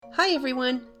Hi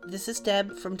everyone, this is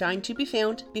Deb from Dying to Be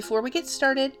Found. Before we get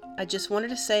started, I just wanted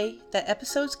to say that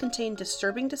episodes contain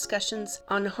disturbing discussions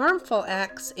on harmful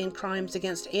acts and crimes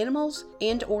against animals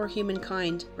and or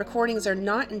humankind. Recordings are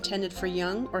not intended for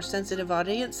young or sensitive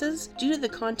audiences due to the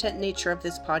content nature of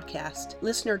this podcast.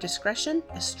 Listener discretion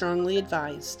is strongly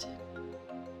advised.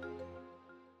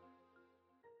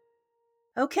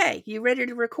 Okay, you ready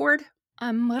to record?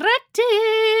 I'm ready.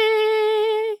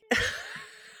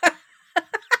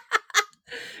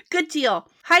 Good deal.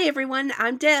 Hi everyone,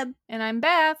 I'm Deb. And I'm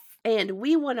Beth. And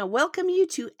we want to welcome you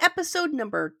to episode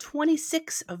number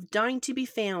 26 of Dying to Be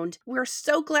Found. We're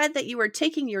so glad that you are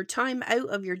taking your time out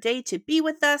of your day to be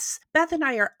with us. Beth and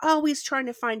I are always trying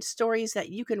to find stories that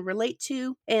you can relate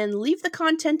to and leave the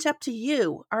content up to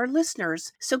you, our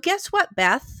listeners. So guess what,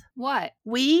 Beth? What?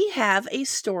 We have a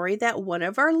story that one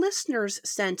of our listeners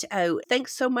sent out.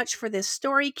 Thanks so much for this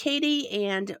story, Katie,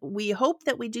 and we hope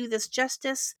that we do this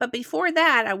justice. But before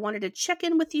that, I wanted to check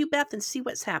in with you, Beth, and see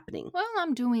what's happening. Well,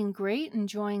 I'm doing great,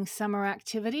 enjoying summer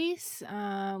activities.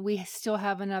 We still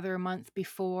have another month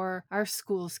before our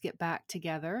schools get back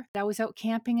together. I was out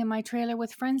camping in my trailer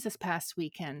with friends this past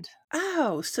weekend.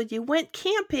 Oh, so you went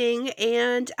camping,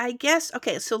 and I guess,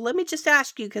 okay, so let me just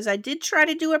ask you, because I did try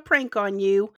to do a prank on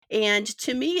you, and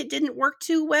to me it didn't work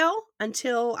too well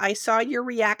until I saw your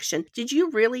reaction. Did you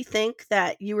really think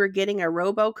that you were getting a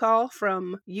robocall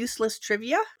from Useless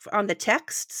Trivia on the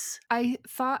texts? I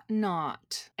thought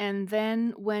not. And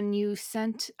then when you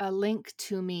sent a link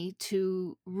to me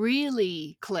to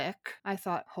really click, I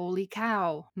thought, holy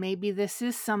cow, maybe this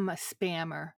is some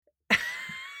spammer.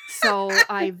 So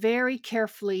I very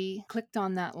carefully clicked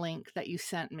on that link that you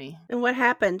sent me. And what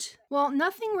happened? Well,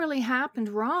 nothing really happened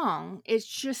wrong. It's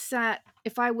just that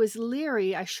if I was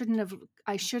leery, I shouldn't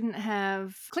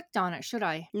have clicked on it, should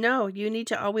I? No, you need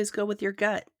to always go with your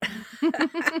gut.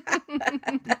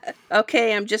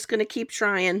 Okay, I'm just going to keep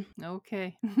trying.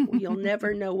 Okay. You'll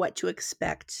never know what to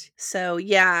expect. So,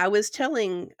 yeah, I was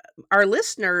telling our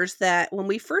listeners that when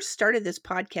we first started this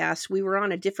podcast, we were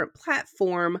on a different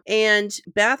platform, and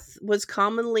Beth was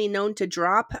commonly known to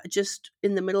drop just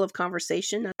in the middle of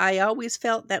conversation. I always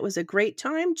felt that was a great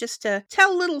time just to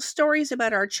tell little stories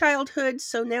about our childhood.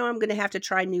 So now I'm going to have to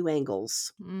try new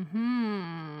angles.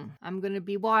 I'm going to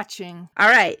be watching. All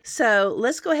right, so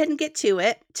let's go ahead and get to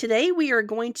it. Today we are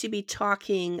going to be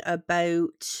talking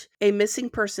about a missing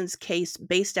persons case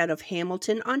based out of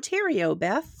Hamilton, Ontario,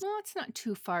 Beth. Well, it's not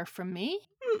too far from me.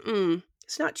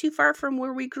 It's not too far from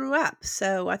where we grew up,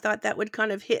 so I thought that would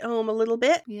kind of hit home a little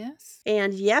bit. Yes.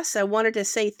 And yes, I wanted to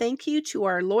say thank you to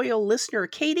our loyal listener,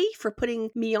 Katie, for putting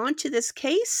me onto this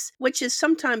case, which is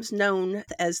sometimes known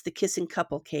as the kissing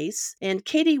couple case. And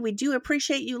Katie, we do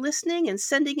appreciate you listening and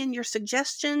sending in your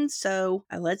suggestions, so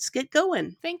let's get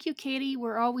going. Thank you, Katie.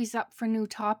 We're always up for new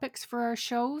topics for our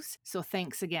shows, so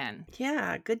thanks again.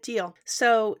 Yeah, good deal.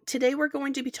 So today we're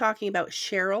going to be talking about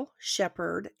Sheryl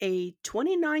Shepard, a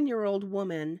 29-year-old woman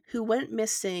who went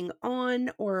missing on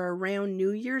or around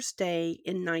New Year's Day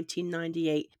in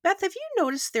 1998. Beth, have you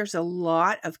noticed there's a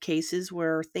lot of cases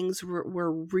where things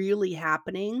were really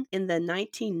happening in the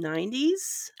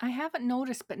 1990s? I haven't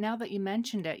noticed, but now that you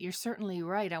mentioned it, you're certainly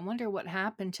right. I wonder what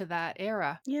happened to that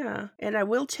era. Yeah, and I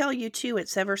will tell you too,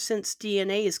 it's ever since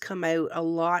DNA has come out, a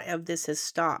lot of this has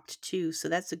stopped too, so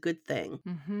that's a good thing.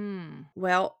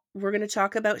 Well, we're going to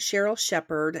talk about Sheryl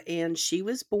Shepard, and she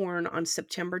was born on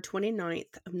September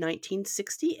 29th of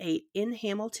 1968 in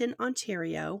Hamilton,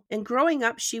 Ontario. And growing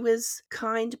up, she was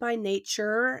kind by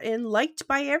nature and liked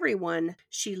by everyone.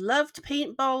 She loved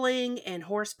paintballing and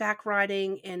horseback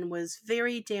riding and was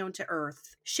very down to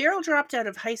earth. Sheryl dropped out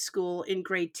of high school in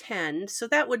grade 10, so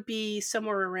that would be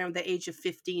somewhere around the age of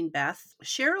 15, Beth.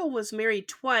 Sheryl was married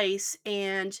twice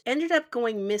and ended up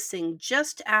going missing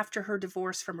just after her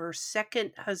divorce from her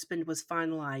second husband was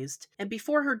finalized. And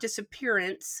before her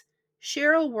disappearance,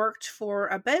 Sheryl worked for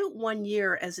about 1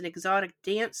 year as an exotic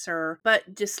dancer,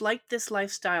 but disliked this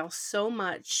lifestyle so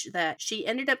much that she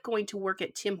ended up going to work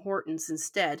at Tim Hortons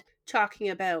instead. Talking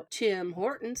about Tim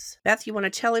Hortons. Beth, you want to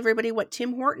tell everybody what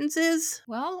Tim Hortons is?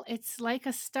 Well, it's like a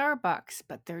Starbucks,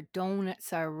 but their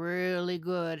donuts are really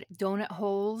good. Donut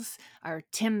holes are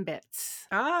Timbits.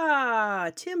 Ah,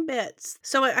 Timbits.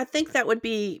 So I think that would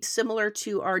be similar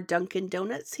to our Dunkin'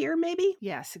 Donuts here, maybe?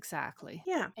 Yes, exactly.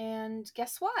 Yeah. And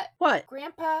guess what? What?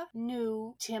 Grandpa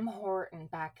knew Tim Horton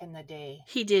back in the day.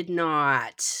 He did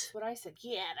not. That's what I said.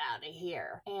 Get out of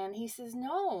here. And he says,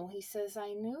 no. He says,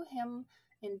 I knew him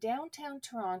in downtown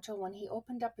Toronto when he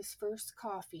opened up his first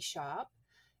coffee shop.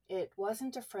 It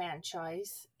wasn't a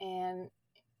franchise, and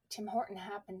Tim Horton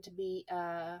happened to be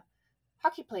a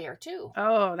hockey player too.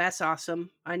 Oh, that's awesome.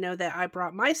 I know that I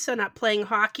brought my son up playing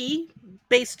hockey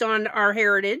based on our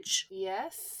heritage.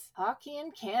 Yes, hockey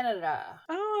in Canada.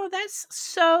 Oh, that's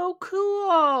so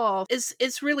cool.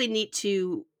 It's really neat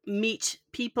to meet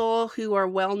people who are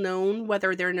well known,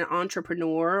 whether they're an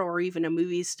entrepreneur or even a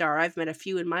movie star. I've met a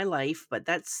few in my life, but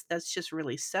that's just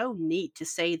really so neat to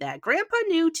say that. Grandpa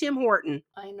knew Tim Horton.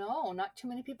 I know, not too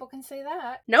many people can say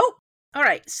that. Nope. All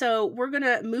right, so we're going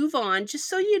to move on. Just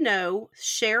so you know,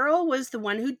 Cheryl was the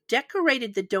one who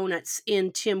decorated the donuts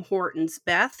in Tim Hortons,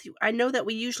 Beth. I know that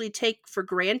we usually take for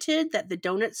granted that the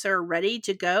donuts are ready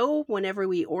to go whenever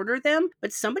we order them,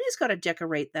 but somebody's got to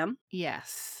decorate them.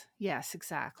 Yes, yes,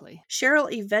 exactly.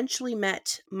 Cheryl eventually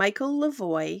met Michael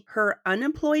Lavoie, her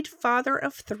unemployed father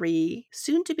of three,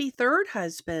 soon to be third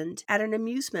husband, at an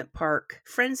amusement park.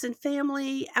 Friends and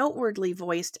family outwardly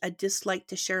voiced a dislike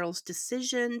to Cheryl's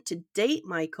decision to date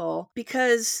Michael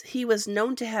because he was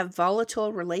known to have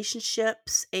volatile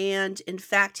relationships, and in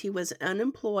fact, he was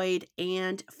unemployed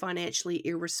and financially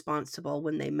irresponsible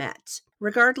when they met.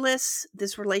 Regardless,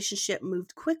 this relationship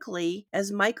moved quickly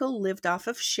as Michael lived off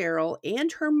of Cheryl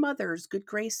and her mother's good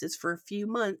graces for a few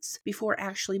months before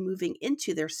actually moving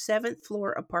into their seventh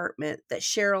floor apartment that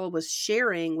Cheryl was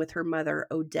sharing with her mother,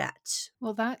 Odette.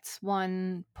 Well, that's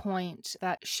one point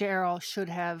that Cheryl should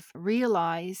have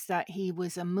realized that he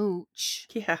was a mooch.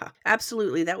 Yeah,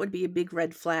 absolutely. That would be a big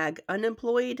red flag.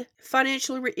 Unemployed,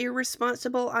 financially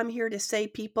irresponsible. I'm here to say,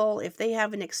 people, if they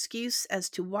have an excuse as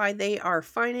to why they are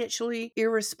financially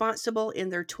irresponsible in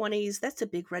their 20s, that's a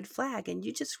big red flag. And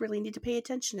you just really need to pay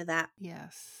attention to that.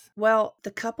 Yes. Well,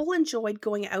 the couple enjoyed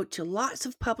going out to lots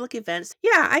of public events.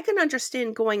 Yeah, I can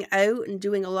understand going out and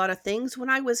doing a lot of things. When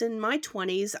I was in my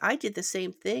 20s, I did the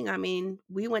same thing. I mean,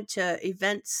 we went to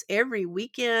events every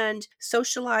weekend,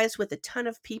 socialized with a ton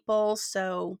of people.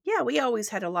 So, yeah, we always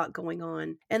had a lot going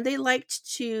on. And they liked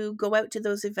to go out to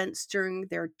those events during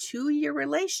their 2-year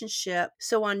relationship.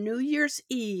 So, on New Year's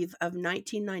Eve of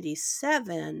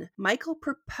 1997, Michael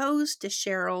proposed to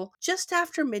Cheryl just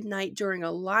after midnight during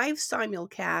a live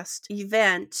simulcast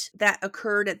event that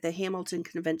occurred at the Hamilton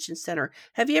Convention Center.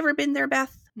 Have you ever been there,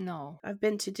 Beth? No. I've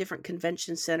been to different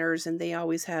convention centers and they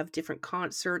always have different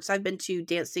concerts. I've been to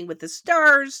Dancing with the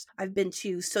Stars. I've been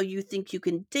to So You Think You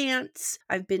Can Dance.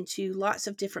 I've been to lots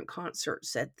of different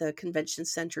concerts at the convention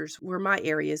centers where my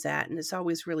area is at, and it's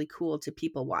always really cool to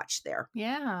people watch there.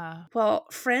 Yeah. Well,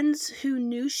 friends who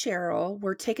knew Cheryl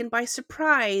were taken by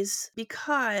surprise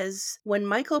because when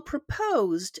Michael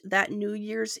proposed that New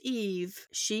Year's Eve,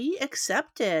 she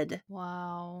accepted.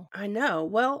 Wow. I know.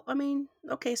 Well, I mean,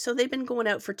 okay, so they've been going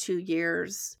out for 2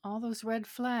 years. All those red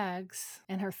flags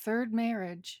and her third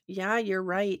marriage. Yeah, you're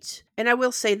right. And I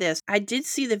will say this, I did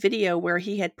see the video where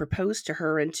he had proposed to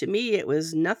her, and to me, it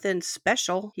was nothing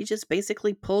special. He just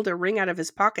basically pulled a ring out of his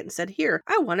pocket and said, "Here,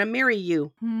 I want to marry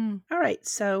you." All right,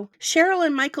 so Cheryl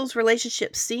and Michael's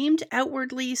relationship seemed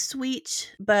outwardly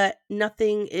sweet, but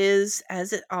nothing is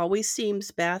as it always seems,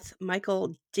 Beth.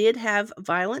 Michael did have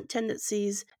violent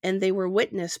tendencies, and they were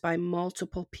witnessed by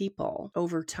multiple people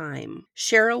over time.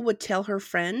 Cheryl would tell her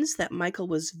friends that Michael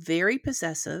was very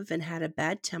possessive and had a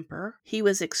bad temper. He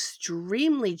was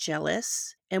extremely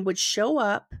jealous and would show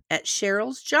up at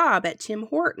Cheryl's job at Tim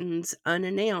Hortons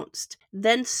unannounced.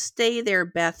 Then stay there,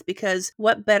 Beth, because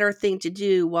what better thing to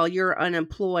do while you're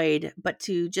unemployed but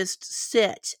to just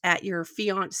sit at your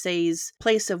fiance's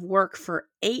place of work for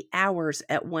 8 hours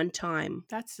at one time?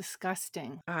 That's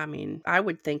disgusting. I mean, I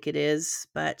would think it is,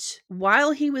 but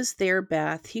while he was there,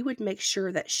 Beth, he would make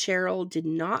sure that Cheryl did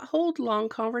not hold long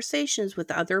conversations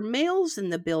with other males in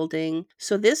the building.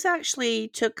 So this actually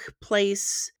took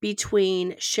place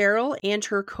between Cheryl and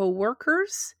her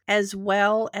coworkers as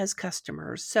well as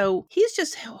customers. So he's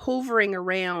just hovering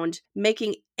around,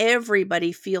 making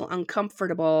everybody feel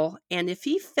uncomfortable. And if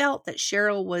he felt that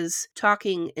Cheryl was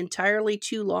talking entirely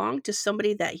too long to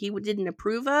somebody that he didn't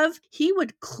approve of, he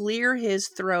would clear his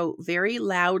throat very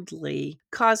loudly,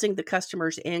 causing the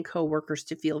customers and coworkers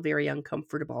to feel very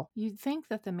uncomfortable. You'd think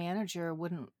that the manager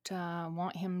wouldn't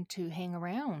want him to hang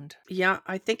around. Yeah,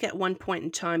 I think at one point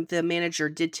in time, the manager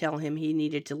did tell him he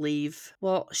needed to leave.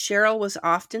 Well, Cheryl was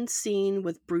often seen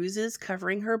with bruises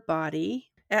covering her body.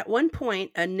 At one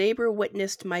point, a neighbor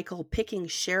witnessed Michael picking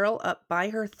Cheryl up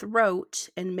by her throat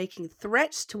and making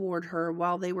threats toward her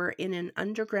while they were in an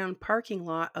underground parking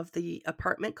lot of the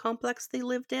apartment complex they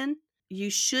lived in.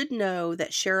 You should know that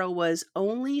Cheryl was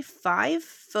only 5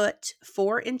 foot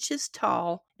 4 inches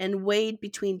tall and weighed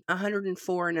between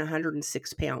 104 and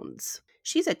 106 pounds.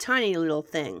 She's a tiny little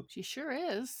thing. She sure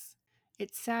is.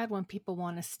 It's sad when people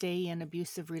want to stay in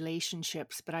abusive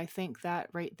relationships, but I think that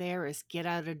right there is get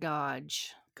out of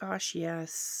Dodge. Gosh,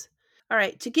 yes. All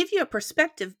right, to give you a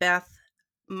perspective, Beth,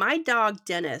 my dog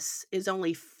Dennis is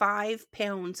only 5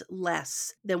 pounds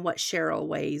less than what Cheryl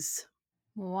weighs.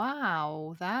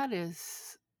 Wow, that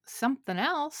is something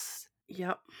else.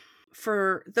 Yep.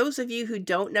 For those of you who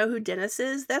don't know who Dennis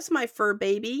is, that's my fur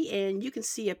baby, and you can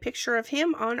see a picture of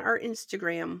him on our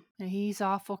Instagram. He's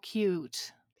awful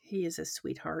cute. He is a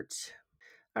sweetheart.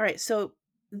 All right, so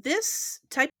this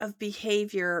type of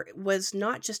behavior was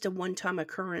not just a one time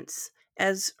occurrence.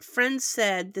 As friends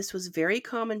said, this was very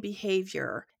common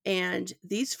behavior, and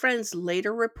these friends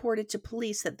later reported to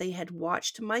police that they had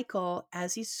watched Michael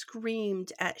as he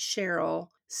screamed at Cheryl,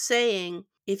 saying,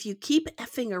 "If you keep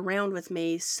effing around with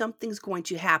me, something's going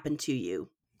to happen to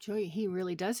you." Joy, he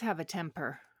really does have a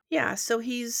temper. Yeah, so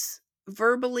he's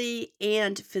verbally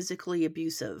and physically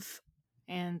abusive.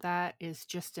 And that is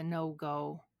just a no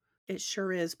go. It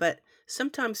sure is, but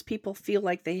sometimes people feel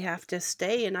like they have to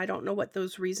stay, and I don't know what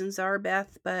those reasons are,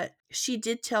 Beth, but she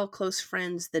did tell close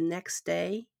friends the next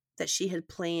day that she had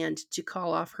planned to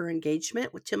call off her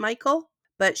engagement to Michael,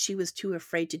 but she was too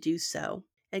afraid to do so.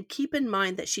 And keep in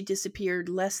mind that she disappeared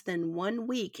less than 1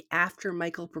 week after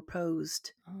Michael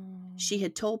proposed. She Oh.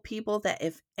 had told people that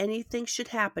if anything should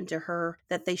happen to her,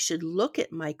 that they should look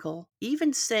at Michael,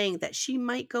 even saying that she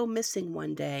might go missing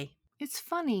one day. It's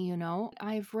funny,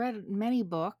 I've read many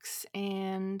books,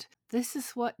 and this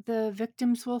is what the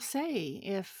victims will say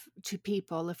if to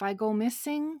people, if I go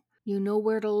missing, you know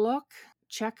where to look,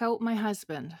 check out my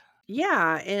husband.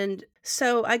 Yeah, and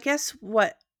so I guess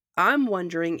what I'm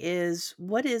wondering is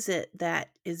what is it that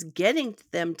is getting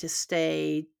them to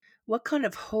stay? What kind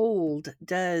of hold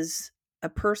does a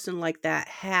person like that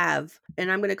have?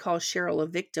 And I'm going to call Cheryl a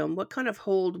victim. What kind of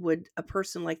hold would a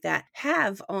person like that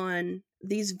have on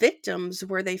these victims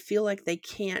where they feel like they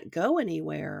can't go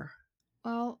anywhere?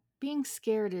 Well, being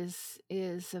scared is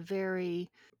a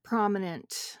very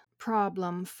prominent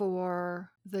problem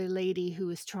for the lady who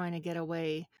is trying to get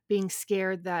away. Being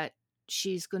scared that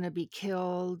she's going to be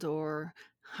killed or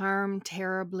harmed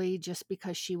terribly just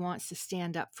because she wants to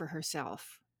stand up for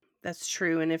herself. That's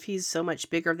true, and if he's so much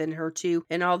bigger than her too,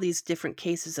 and all these different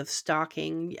cases of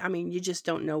stalking, I mean, you just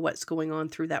don't know what's going on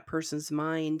through that person's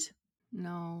mind.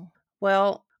 No.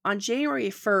 Well, on January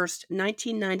 1st,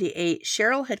 1998,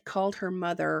 Cheryl had called her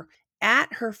mother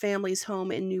at her family's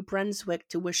home in New Brunswick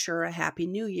to wish her a happy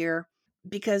new year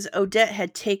because Odette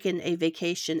had taken a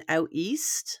vacation out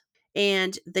east,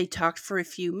 and they talked for a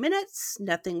few minutes.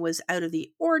 Nothing was out of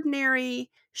the ordinary.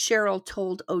 Cheryl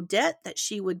told Odette that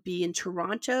she would be in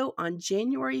Toronto on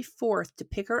January 4th to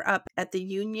pick her up at the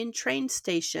Union train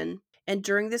station. And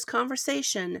during this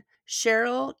conversation,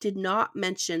 Cheryl did not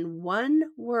mention one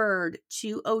word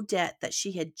to Odette that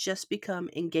she had just become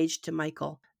engaged to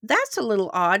Michael. That's a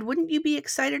little odd. Wouldn't you be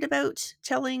excited about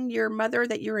telling your mother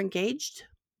that you're engaged?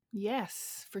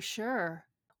 Yes, for sure.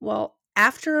 Well,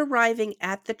 after arriving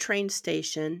at the train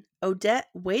station, Odette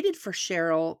waited for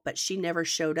Cheryl, but she never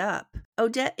showed up.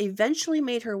 Odette eventually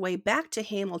made her way back to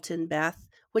Hamilton, Beth,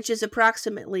 which is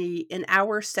approximately an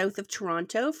hour south of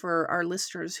Toronto for our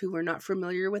listeners who are not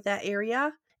familiar with that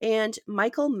area. And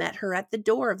Michael met her at the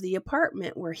door of the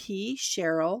apartment where he,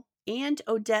 Cheryl, and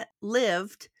Odette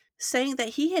lived, saying that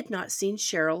he had not seen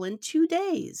Cheryl in 2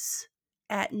 days.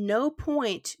 At no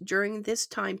point during this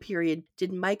time period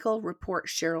did Michael report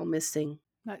Cheryl missing.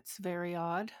 That's very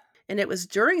odd. And it was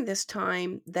during this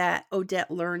time that Odette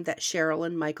learned that Cheryl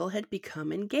and Michael had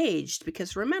become engaged.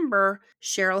 Because remember,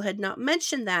 Cheryl had not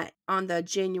mentioned that on the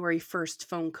January 1st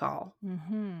phone call.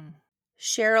 Mhm.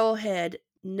 Cheryl had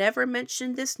never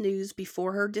mentioned this news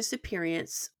before her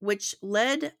disappearance, which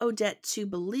led Odette to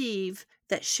believe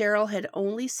that Cheryl had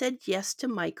only said yes to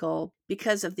Michael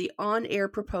because of the on air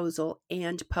proposal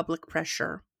and public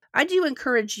pressure. I do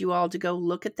encourage you all to go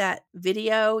look at that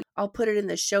video. I'll put it in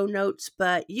the show notes,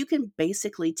 but you can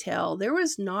basically tell there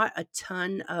was not a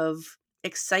ton of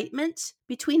excitement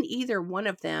between either one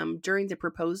of them during the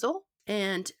proposal.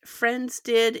 And friends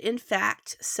did, in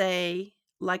fact, say,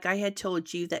 like I had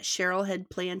told you, that Cheryl had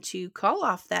planned to call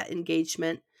off that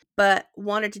engagement, but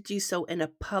wanted to do so in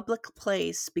a public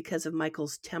place because of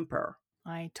Michael's temper.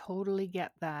 I totally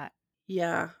get that.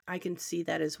 Yeah, I can see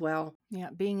that as well.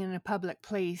 Yeah, being in a public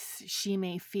place, she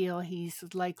may feel he's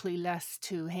likely less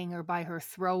to hang her by her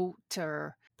throat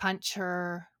or punch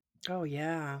her. Oh,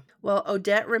 yeah. Well,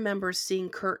 Odette remembers seeing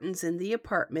curtains in the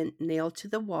apartment nailed to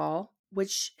the wall,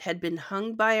 which had been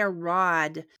hung by a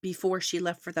rod before she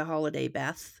left for the holiday,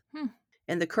 Beth. Hmm,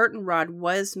 And the curtain rod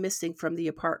was missing from the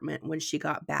apartment when she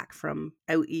got back from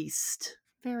out east.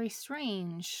 very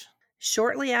strange.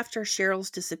 Shortly after Cheryl's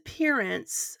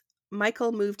disappearance,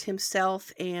 Michael moved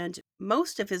himself and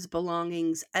most of his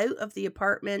belongings out of the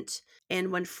apartment,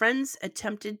 and when friends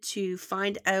attempted to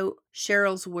find out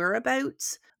Cheryl's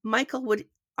whereabouts, Michael would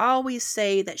always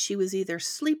say that she was either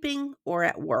sleeping or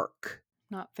at work.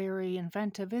 Not very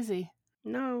inventive, is he?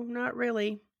 No, not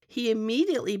really. He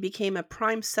immediately became a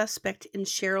prime suspect in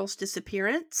Cheryl's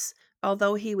disappearance,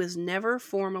 although he was never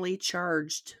formally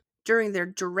charged. During the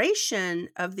duration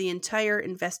of the entire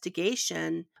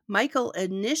investigation, Michael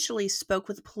initially spoke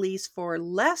with police for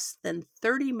less than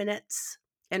 30 minutes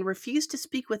and refused to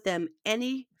speak with them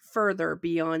any further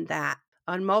beyond that.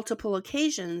 On multiple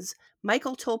occasions,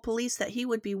 Michael told police that he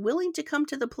would be willing to come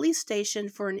to the police station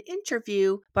for an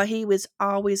interview, but he was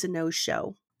always a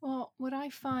no-show. Well, what I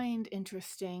find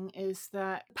interesting is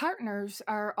that partners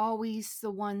are always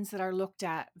the ones that are looked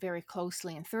at very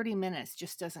closely, and 30 minutes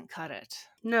just doesn't cut it.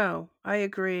 No, I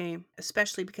agree,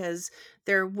 especially because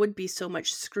there would be so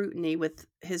much scrutiny with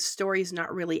his stories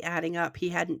not really adding up. He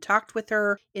hadn't talked with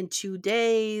her in 2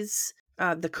 days.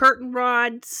 The curtain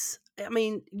rods. I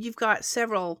mean, you've got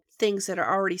several things that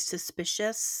are already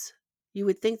suspicious. You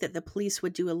would think that the police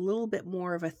would do a little bit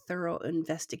more of a thorough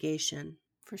investigation.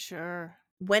 For sure.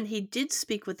 When he did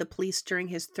speak with the police during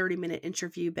his 30-minute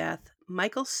interview, Beth,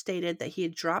 Michael stated that he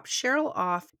had dropped Sheryl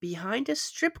off behind a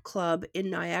strip club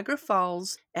in Niagara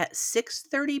Falls at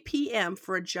 6:30 p.m.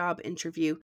 for a job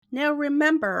interview. Now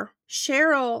remember,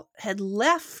 Sheryl had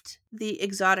left the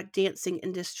exotic dancing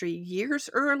industry years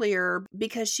earlier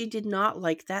because she did not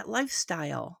like that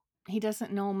lifestyle. He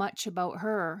doesn't know much about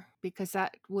her because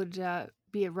that would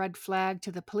be a red flag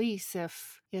to the police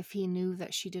if he knew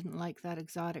that she didn't like that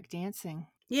exotic dancing.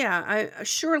 Yeah,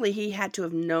 surely he had to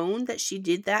have known that she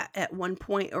did that at one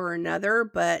point or another,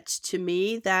 but to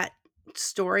me, that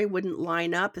story wouldn't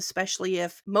line up, especially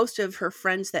if most of her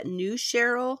friends that knew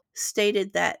Sheryl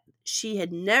stated that she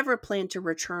had never planned to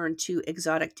return to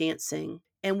exotic dancing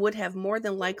and would have more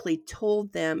than likely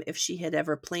told them if she had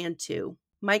ever planned to.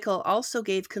 Michael also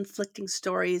gave conflicting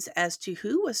stories as to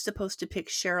who was supposed to pick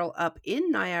Sheryl up in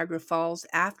Niagara Falls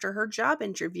after her job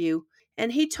interview,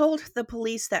 and he told the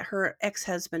police that her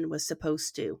ex-husband was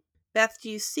supposed to. Beth, do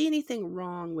you see anything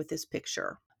wrong with this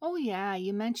picture? Oh, yeah,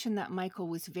 you mentioned that Michael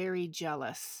was very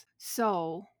jealous.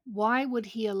 So, why would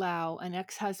he allow an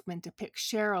ex husband to pick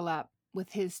Sheryl up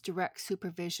with his direct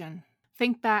supervision?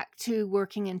 Think back to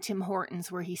working in Tim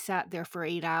Hortons where he sat there for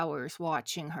 8 hours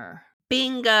watching her.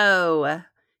 Bingo!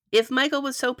 If Michael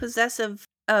was so possessive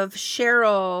of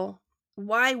Sheryl,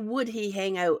 why would he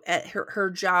hang out at her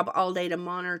job all day to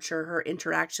monitor her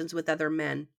interactions with other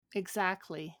men?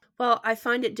 Exactly. Well, I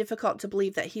find it difficult to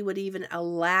believe that he would even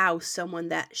allow someone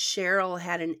that Sheryl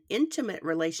had an intimate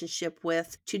relationship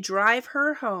with to drive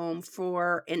her home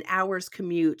for an hour's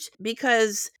commute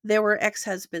because there were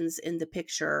ex-husbands in the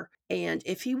picture. And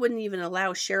if he wouldn't even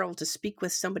allow Sheryl to speak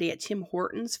with somebody at Tim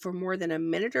Hortons for more than a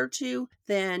minute or two,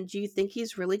 then do you think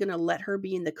he's really going to let her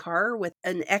be in the car with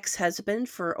an ex-husband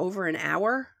for over an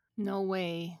hour? No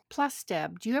way. Plus,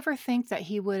 Deb, do you ever think that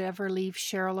he would ever leave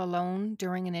Sheryl alone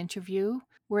during an interview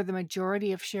where the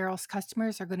majority of Cheryl's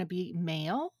customers are going to be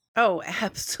male? Oh,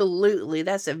 absolutely.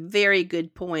 That's a very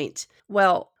good point.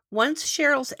 Well, once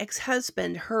Cheryl's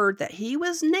ex-husband heard that he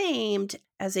was named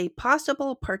as a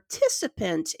possible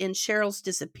participant in Cheryl's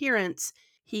disappearance,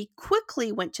 he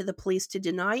quickly went to the police to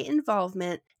deny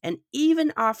involvement and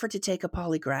even offered to take a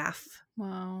polygraph.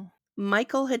 Wow.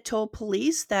 Michael had told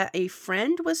police that a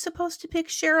friend was supposed to pick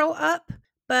Sheryl up,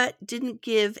 but didn't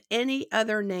give any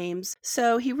other names,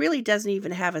 so he really doesn't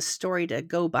even have a story to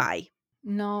go by.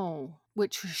 No,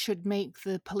 which should make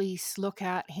the police look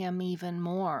at him even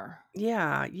more.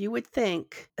 Yeah, you would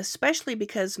think, especially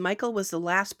because Michael was the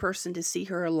last person to see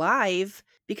her alive,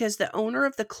 because the owner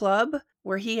of the club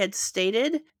where he had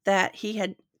stated that he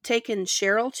had taken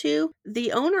Sheryl to,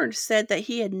 the owner said that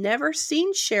he had never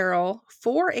seen Sheryl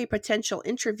for a potential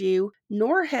interview,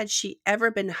 nor had she ever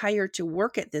been hired to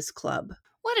work at this club.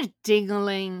 What a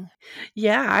dingling.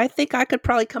 Yeah, I think I could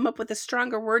probably come up with a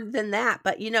stronger word than that,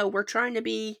 but we're trying to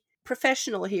be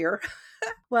professional here.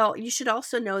 Well, you should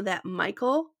also know that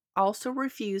Michael also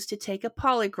refused to take a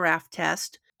polygraph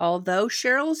test, although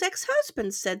Cheryl's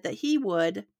ex-husband said that he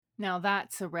would. Now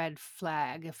that's a red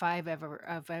flag if I've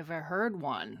ever heard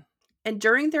one. And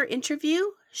during their interview,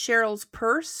 Cheryl's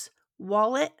purse,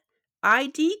 wallet,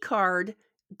 ID card,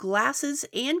 glasses,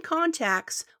 and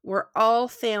contacts were all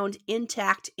found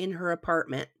intact in her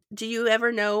apartment. Do you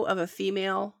ever know of a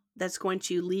female that's going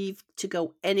to leave to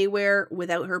go anywhere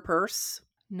without her purse?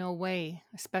 No way,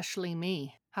 especially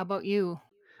me. How about you?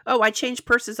 Oh, I change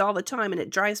purses all the time and it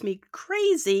drives me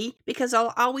crazy because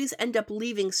I'll always end up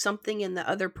leaving something in the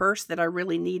other purse that I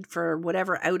really need for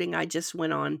whatever outing I just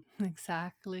went on.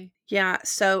 Exactly. Yeah,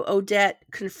 so Odette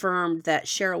confirmed that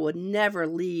Cheryl would never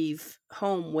leave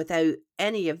home without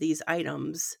any of these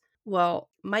items. Well,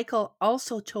 Michael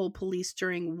also told police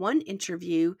during one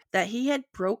interview that he had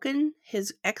broken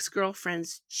his ex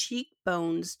girlfriend's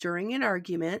cheekbones during an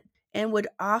argument and would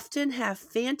often have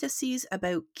fantasies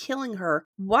about killing her.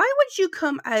 Why would you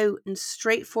come out and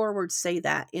straightforward say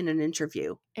that in an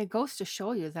interview? It goes to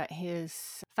show you that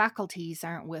his faculties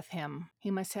aren't with him. He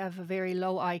must have a very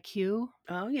low IQ.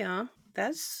 Oh, yeah.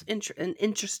 That's an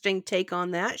interesting take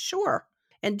on that. Sure.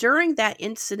 And during that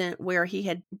incident where he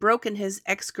had broken his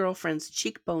ex girlfriend's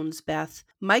cheekbones, Beth,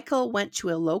 Michael went to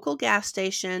a local gas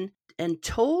station and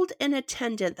told an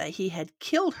attendant that he had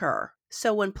killed her.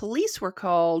 So when police were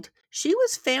called, she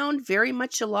was found very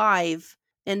much alive,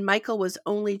 and Michael was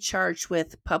only charged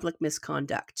with public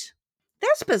misconduct.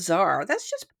 That's bizarre. That's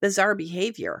just bizarre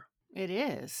behavior. It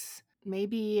is.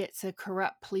 Maybe it's a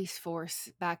corrupt police force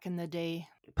back in the day.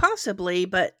 Possibly,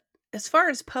 but as far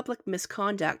as public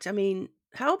misconduct, I mean,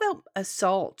 how about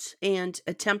assault and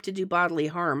attempt to do bodily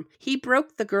harm? He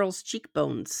broke the girl's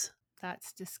cheekbones.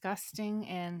 That's disgusting.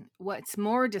 And what's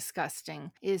more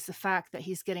disgusting is the fact that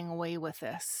he's getting away with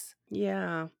this.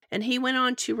 Yeah. And he went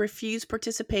on to refuse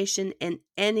participation in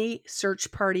any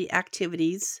search party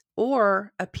activities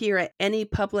or appear at any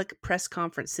public press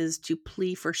conferences to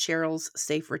plea for Cheryl's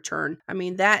safe return. I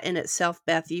mean, that in itself,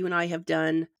 Beth, you and I have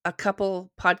done a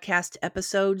couple podcast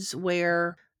episodes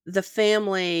where the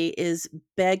family is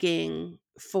begging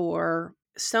for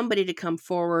somebody to come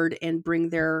forward and bring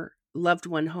their loved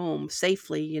one home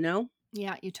safely, you know?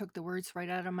 Yeah, you took the words right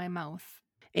out of my mouth.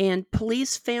 And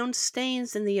police found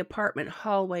stains in the apartment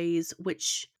hallways,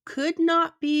 which could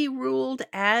not be ruled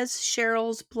as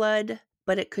Cheryl's blood,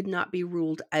 but it could not be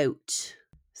ruled out.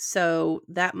 So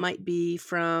that might be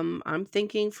from, I'm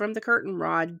thinking from the curtain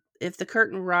rod. If the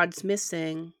curtain rod's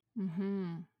missing,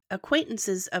 Mm-hmm.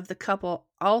 acquaintances of the couple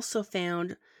also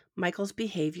found Michael's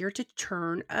behavior to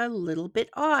turn a little bit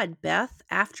odd, Beth,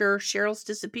 after Cheryl's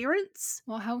disappearance.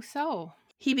 Well, how so?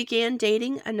 He began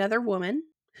dating another woman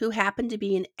who happened to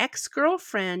be an ex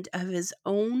girlfriend of his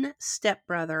own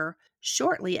stepbrother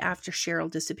shortly after Cheryl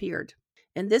disappeared.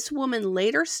 And this woman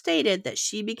later stated that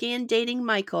she began dating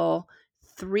Michael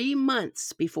 3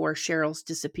 months before Cheryl's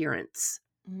disappearance.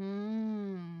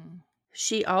 Mm.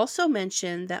 She also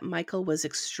mentioned that Michael was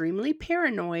extremely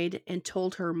paranoid and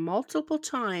told her multiple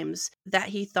times that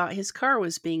he thought his car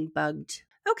was being bugged.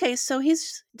 Okay, so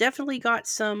he's definitely got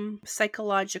some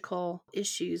psychological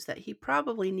issues that he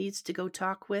probably needs to go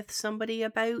talk with somebody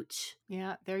about.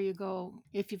 Yeah, there you go.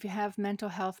 If you have mental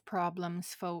health problems,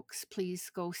 folks, please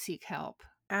go seek help.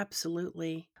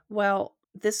 Absolutely. Well,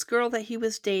 this girl that he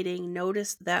was dating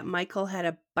noticed that Michael had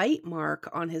a bite mark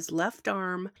on his left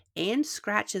arm and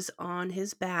scratches on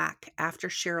his back after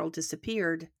Cheryl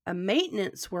disappeared. A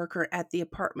maintenance worker at the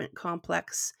apartment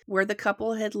complex where the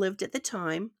couple had lived at the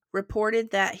time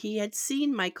reported that he had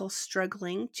seen Michael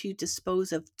struggling to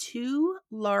dispose of two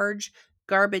large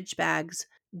garbage bags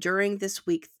during this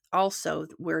week, also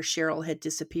where Cheryl had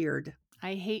disappeared.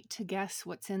 I hate to guess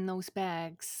what's in those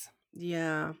bags.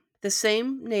 Yeah. The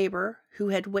same neighbor who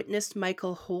had witnessed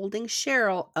Michael holding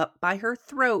Cheryl up by her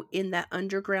throat in that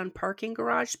underground parking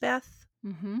garage, Beth?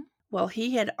 Mm-hmm. Well,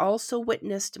 he had also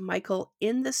witnessed Michael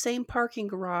in the same parking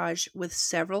garage with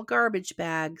several garbage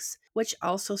bags, which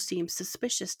also seemed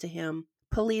suspicious to him.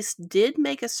 Police did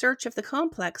make a search of the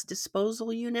complex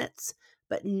disposal units,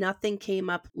 but nothing came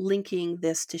up linking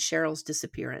this to Cheryl's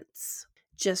disappearance.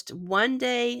 Just one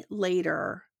day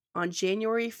later, on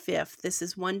January 5th, this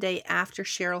is one day after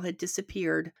Cheryl had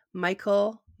disappeared,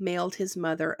 Michael mailed his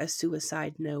mother a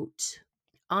suicide note.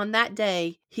 On that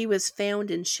day, he was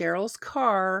found in Cheryl's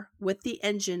car with the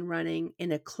engine running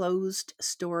in a closed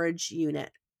storage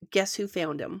unit. Guess who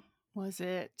found him? Was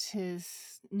it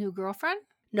his new girlfriend?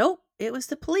 Nope, it was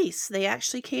the police. They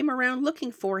actually came around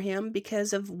looking for him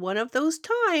because of one of those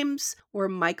times where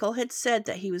Michael had said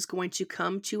that he was going to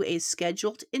come to a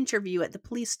scheduled interview at the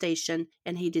police station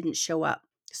and he didn't show up.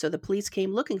 So the police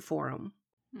came looking for him.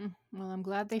 Well, I'm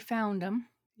glad they found him.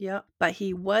 Yep. But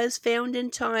he was found in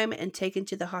time and taken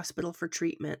to the hospital for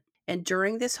treatment. And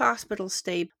during this hospital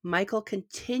stay, Michael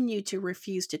continued to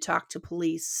refuse to talk to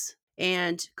police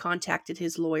and contacted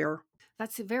his lawyer.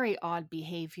 That's a very odd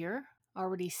behavior.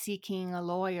 Already seeking a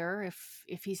lawyer.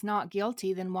 If he's not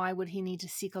guilty, then why would he need to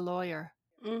seek a lawyer?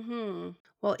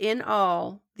 Well, in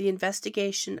all, the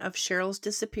investigation of Cheryl's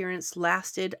disappearance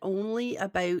lasted only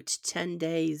about 10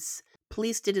 days.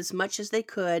 Police did as much as they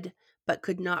could, but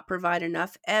could not provide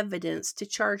enough evidence to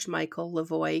charge Michael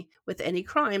Lavoie with any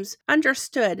crimes.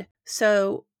 Understood.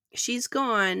 So she's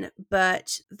gone,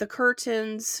 but the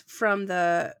curtains from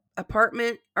the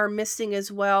apartment are missing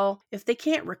as well. If they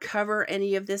can't recover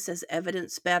any of this as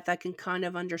evidence, Beth, I can kind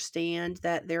of understand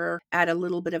that they're at a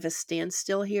little bit of a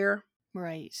standstill here.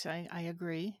 Right. I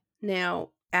agree. Now,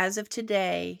 as of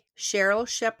today, Sheryl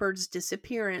Shepard's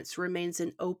disappearance remains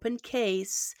an open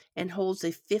case and holds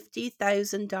a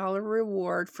 $50,000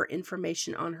 reward for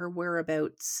information on her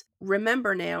whereabouts.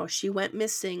 Remember now, she went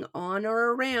missing on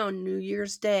or around New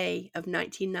Year's Day of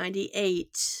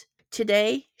 1998.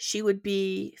 Today, she would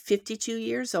be 52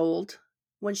 years old.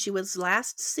 When she was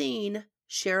last seen,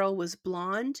 Sheryl was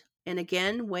blonde and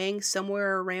again weighing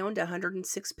somewhere around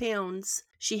 106 pounds.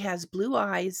 She has blue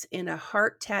eyes and a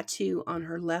heart tattoo on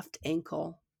her left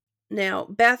ankle. Now,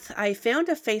 Beth, I found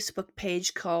a Facebook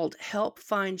page called Help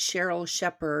Find Sheryl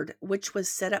Shepard, which was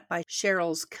set up by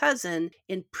Sheryl's cousin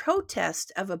in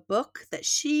protest of a book that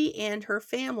she and her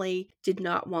family did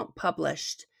not want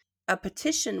published. A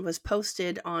petition was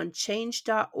posted on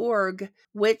change.org,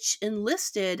 which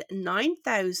enlisted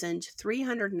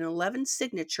 9,311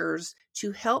 signatures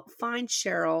to help find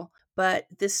Sheryl, but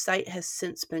this site has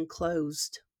since been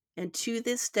closed. And to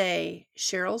this day,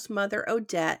 Sheryl's mother,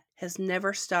 Odette, has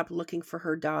never stopped looking for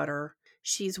her daughter.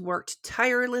 She's worked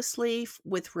tirelessly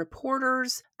with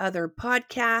reporters, other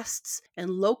podcasts, and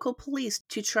local police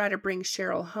to try to bring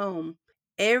Sheryl home.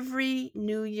 Every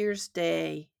New Year's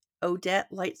Day,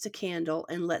 Odette lights a candle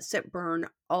and lets it burn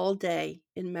all day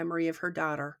in memory of her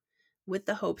daughter, with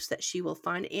the hopes that she will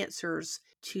find answers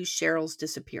to Sheryl's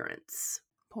disappearance.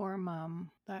 Poor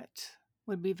Mom. That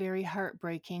would be very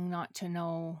heartbreaking not to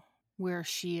know where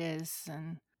she is,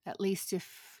 and at least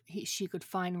if she could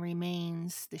find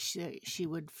remains, she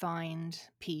would find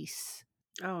peace.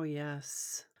 Oh,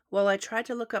 yes. Well, I tried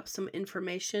to look up some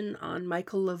information on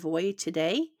Michael Lavoie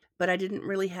today, but I didn't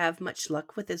really have much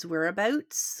luck with his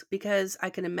whereabouts because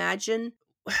I can imagine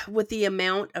with the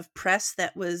amount of press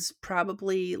that was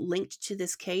probably linked to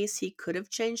this case, he could have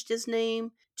changed his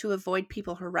name to avoid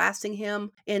people harassing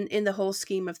him. And in the whole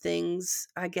scheme of things,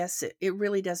 I guess it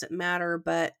really doesn't matter,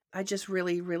 but I just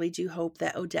really, really do hope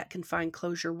that Odette can find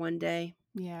closure one day.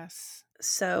 Yes.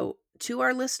 So, to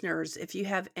our listeners, if you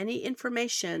have any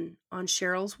information on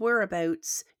Sheryl's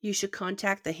whereabouts, you should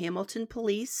contact the Hamilton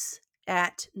Police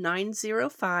at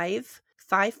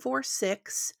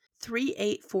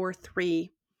 905-546-3843.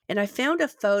 And I found a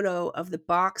photo of the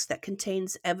box that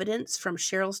contains evidence from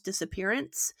Sheryl's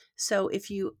disappearance. So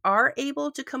if you are able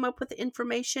to come up with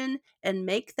information and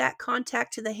make that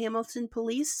contact to the Hamilton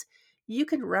Police, you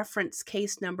can reference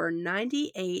case number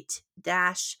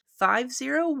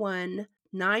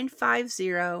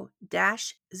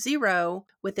 98-501-950-0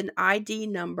 with an ID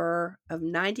number of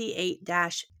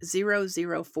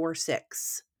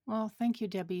 98-0046. Well, thank you,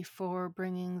 Debbie, for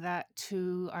bringing that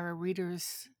to our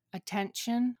readers'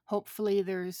 attention. Hopefully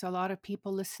there's a lot of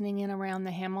people listening in around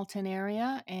the Hamilton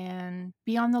area, and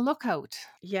be on the lookout.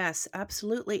 Yes,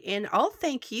 absolutely. And I'll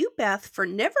thank you, Beth, for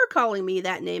never calling me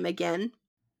that name again.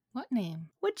 What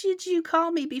name? What did you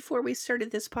call me before we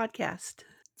started this podcast?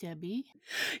 Debbie.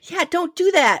 Yeah, don't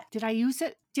do that. Did I use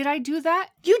it? Did I do that?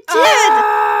 You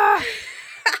did!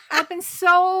 I've been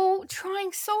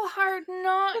trying so hard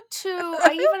not to.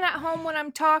 Even at home when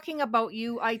I'm talking about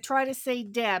you, I try to say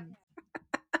Deb.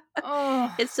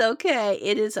 Oh. It's okay.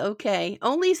 It is okay.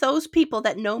 Only those people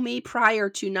that know me prior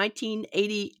to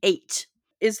 1988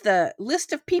 is the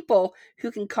list of people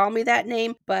who can call me that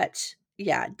name. But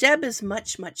yeah, Deb is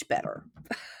much, much better.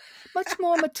 Much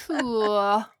more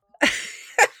mature.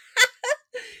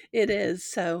 It is.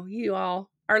 So you all,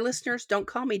 our listeners, don't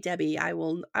call me Debbie. I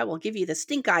will give you the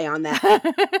stink eye on that.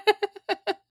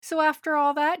 So after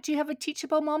all that, do you have a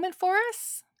teachable moment for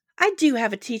us? I do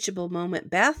have a teachable moment,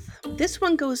 Beth. This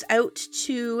one goes out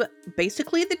to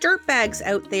basically the dirtbags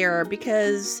out there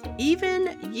because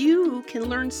even you can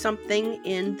learn something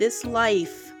in this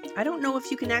life. I don't know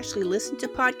if you can actually listen to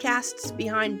podcasts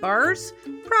behind bars.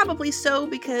 Probably so,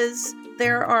 because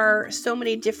there are so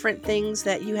many different things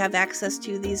that you have access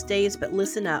to these days, but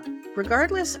listen up.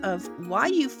 Regardless of why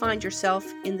you find yourself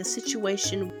in the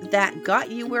situation that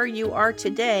got you where you are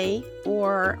today,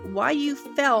 or why you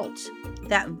felt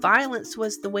that violence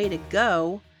was the way to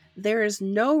go, there is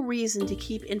no reason to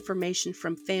keep information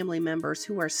from family members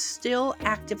who are still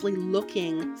actively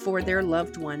looking for their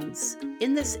loved ones.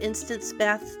 In this instance,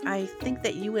 Beth, I think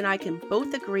that you and I can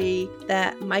both agree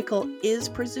that Michael is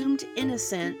presumed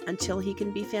innocent until he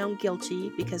can be found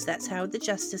guilty, because that's how the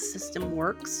justice system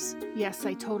works. Yes,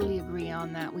 I totally agree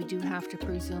on that. We do have to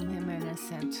presume him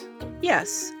innocent.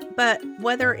 Yes, But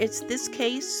whether it's this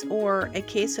case or a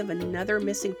case of another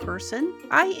missing person,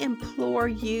 I implore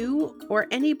you or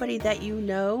anybody that you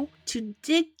know to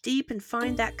dig deep and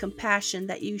find that compassion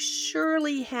that you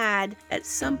surely had at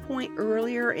some point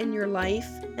earlier in your life,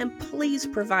 and please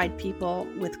provide people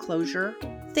with closure.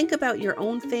 Think about your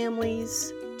own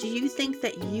families. Do you think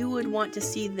that you would want to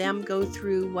see them go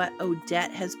through what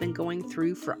Odette has been going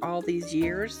through for all these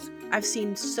years? I've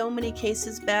seen so many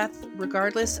cases, Beth,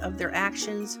 regardless of their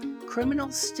actions,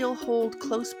 criminals still hold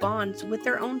close bonds with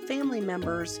their own family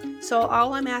members. So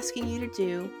all I'm asking you to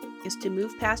do is to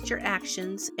move past your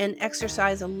actions and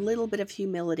exercise a little bit of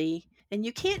humility. And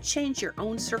you can't change your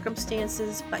own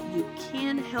circumstances, but you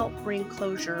can help bring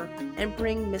closure and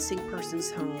bring missing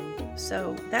persons home.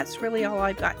 So that's really all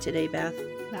I've got today, Beth.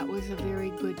 That was a very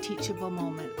good teachable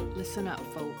moment. Listen up,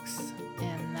 folks.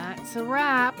 And that's a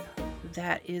wrap.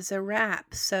 That is a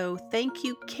wrap. So thank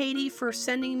you, Katie, for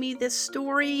sending me this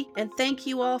story. And thank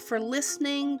you all for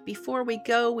listening. Before we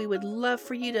go, we would love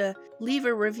for you to leave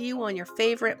a review on your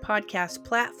favorite podcast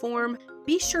platform.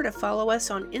 Be sure to follow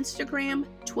us on Instagram,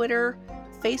 Twitter,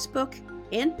 Facebook,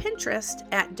 and Pinterest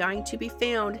at Dying to Be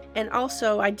Found. And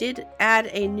also, I did add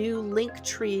a new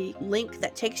Linktree link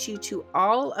that takes you to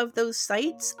all of those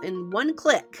sites in one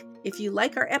click. If you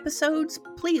like our episodes,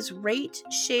 please rate,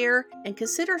 share, and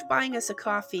consider buying us a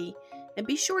coffee. And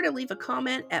be sure to leave a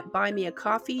comment at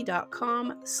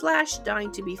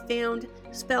buymeacoffee.com/dyingtobefound,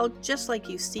 spelled just like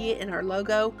you see it in our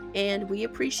logo. And we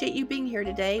appreciate you being here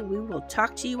today. We will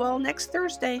talk to you all next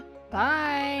Thursday.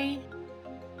 Bye.